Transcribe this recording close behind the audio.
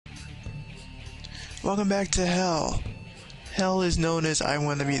Welcome back to Hell. Hell is known as I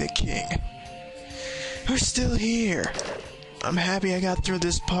Want to Be the King. We're still here. I'm happy I got through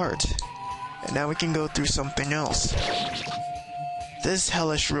this part. And now we can go through something else. This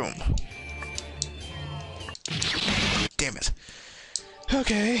hellish room. Damn it.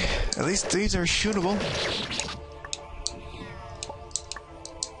 Okay, at least these are shootable.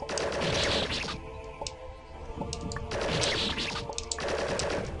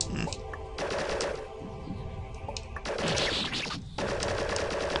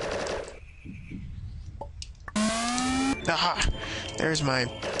 Aha! There's my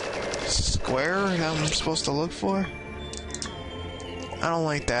square that I'm supposed to look for. I don't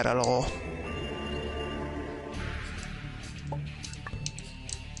like that at all.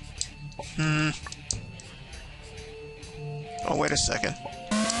 Oh, wait a second.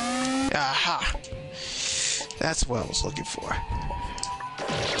 Aha! That's what I was looking for.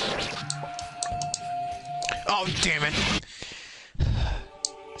 Oh, damn it!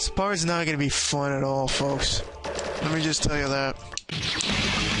 This part's not gonna be fun at all, folks. Let me just tell you that.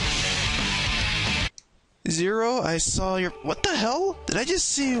 Zero, I saw your... What the hell? Did I just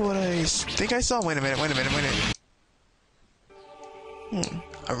see what I think I saw? Wait a minute.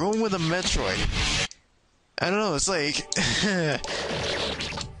 A room with a Metroid. I don't know, it's like...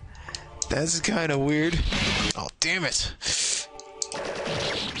 That's kind of weird. Oh, damn it.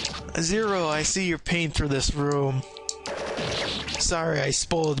 Zero, I see your paint through this room. Sorry, I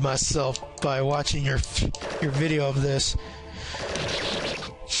spoiled myself by watching your video of this.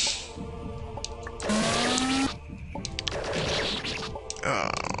 Oh.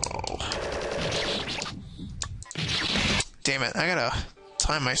 Damn it, I gotta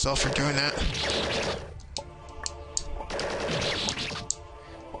time myself for doing that.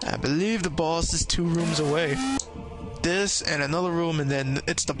 I believe the boss is 2 rooms away. This and another room, and then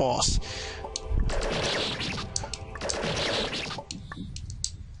it's the boss.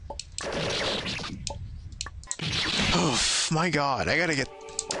 Oh my god, I gotta get...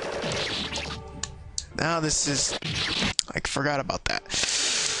 Now this is... I forgot about that.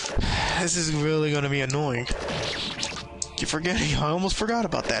 This is really gonna be annoying. Keep forgetting, I almost forgot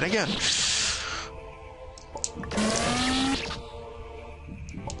about that again.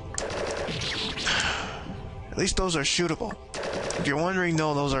 At least those are shootable. If you're wondering,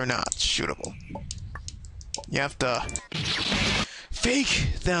 no, those are not shootable. You have to fake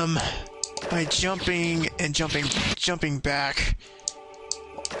them by jumping and jumping back.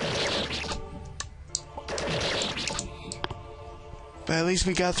 But at least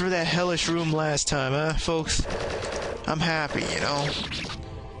we got through that hellish room last time, huh, folks? I'm happy, you know?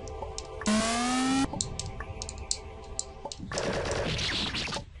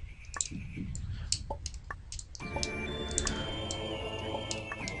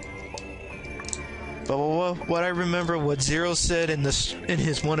 But what I remember, what Zero said in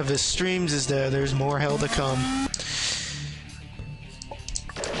his one of his streams is that there's more hell to come.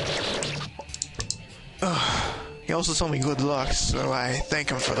 He also told me good luck, so I thank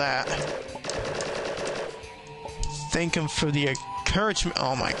him for that. Thank him for the encouragement.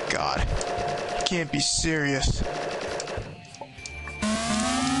 Oh my god. You can't be serious.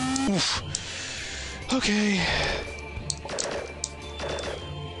 Oof. Okay.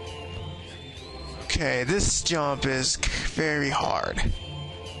 Okay, this jump is very hard.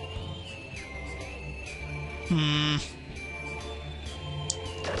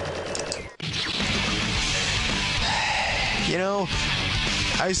 You know,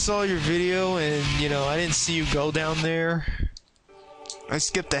 I saw your video and, you know, I didn't see you go down there. I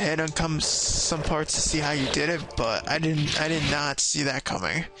skipped ahead on some parts to see how you did it, but I did not see that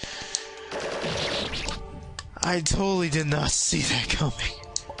coming. I totally did not see that coming.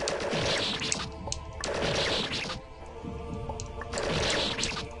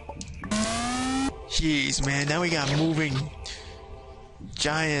 Jeez, man, now we got moving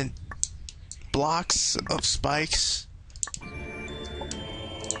giant blocks of spikes.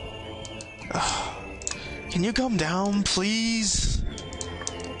 Can you come down, please?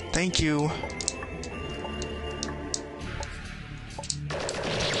 Thank you.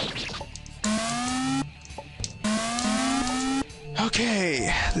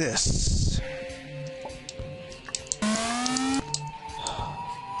 Okay, this.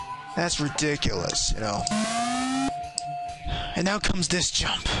 That's ridiculous, you know. And now comes this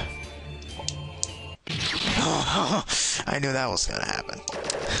jump. Oh, I knew that was gonna happen.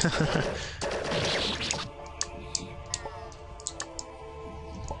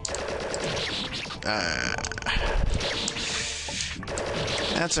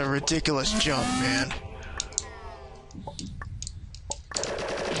 That's a ridiculous jump, man.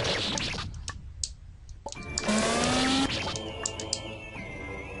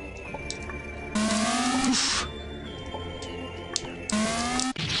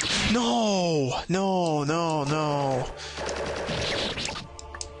 No, no, no.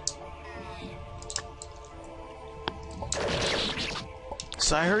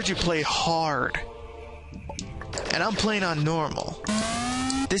 So I heard you play hard. And I'm playing on normal.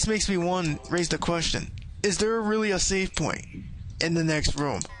 This makes me raise the question. Is there really a save point in the next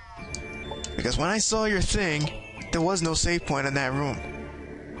room? Because when I saw your thing, there was no save point in that room.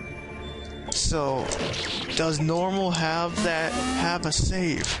 So, does normal have a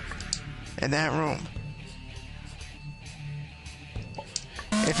save in that room?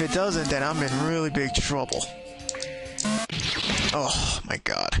 If it doesn't, then I'm in really big trouble. Oh my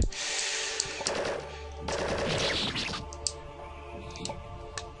god.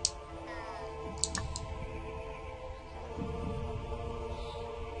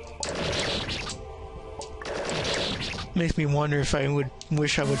 Makes me wonder if I would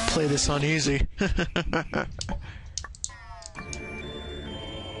wish I would play this on easy.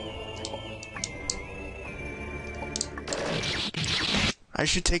 I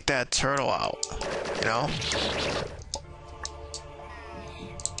should take that turtle out, you know?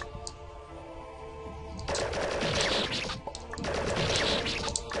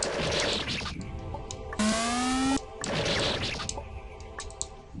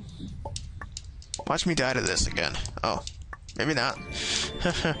 Watch me die to this again. Oh, maybe not.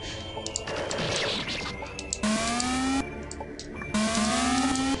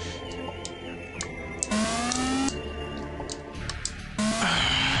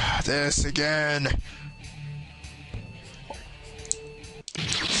 This again.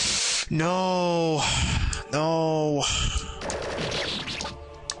 No. No.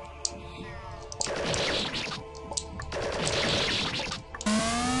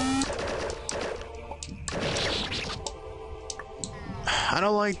 I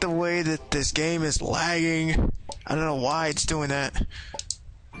don't like the way that this game is lagging. I don't know why it's doing that.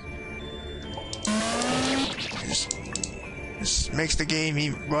 This makes the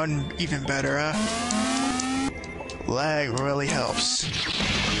game run even better, huh? Lag really helps.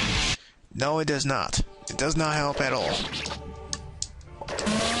 No, it does not. It does not help at all.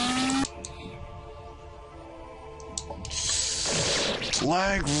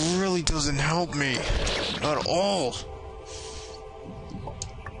 Lag really doesn't help me at all.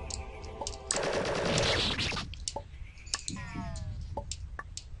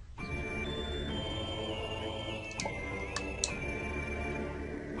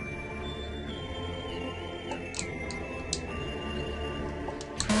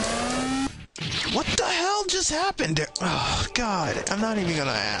 What the hell just happened there? Oh, God. I'm not even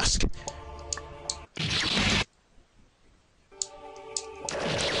gonna ask.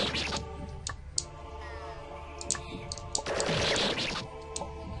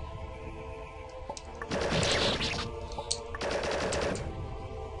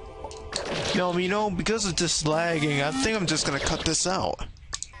 No, you know, because of this lagging, I think I'm just gonna cut this out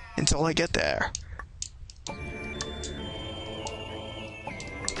until I get there.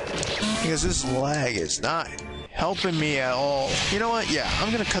 Because this lag is not helping me at all. You know what? Yeah,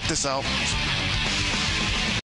 I'm gonna cut this out.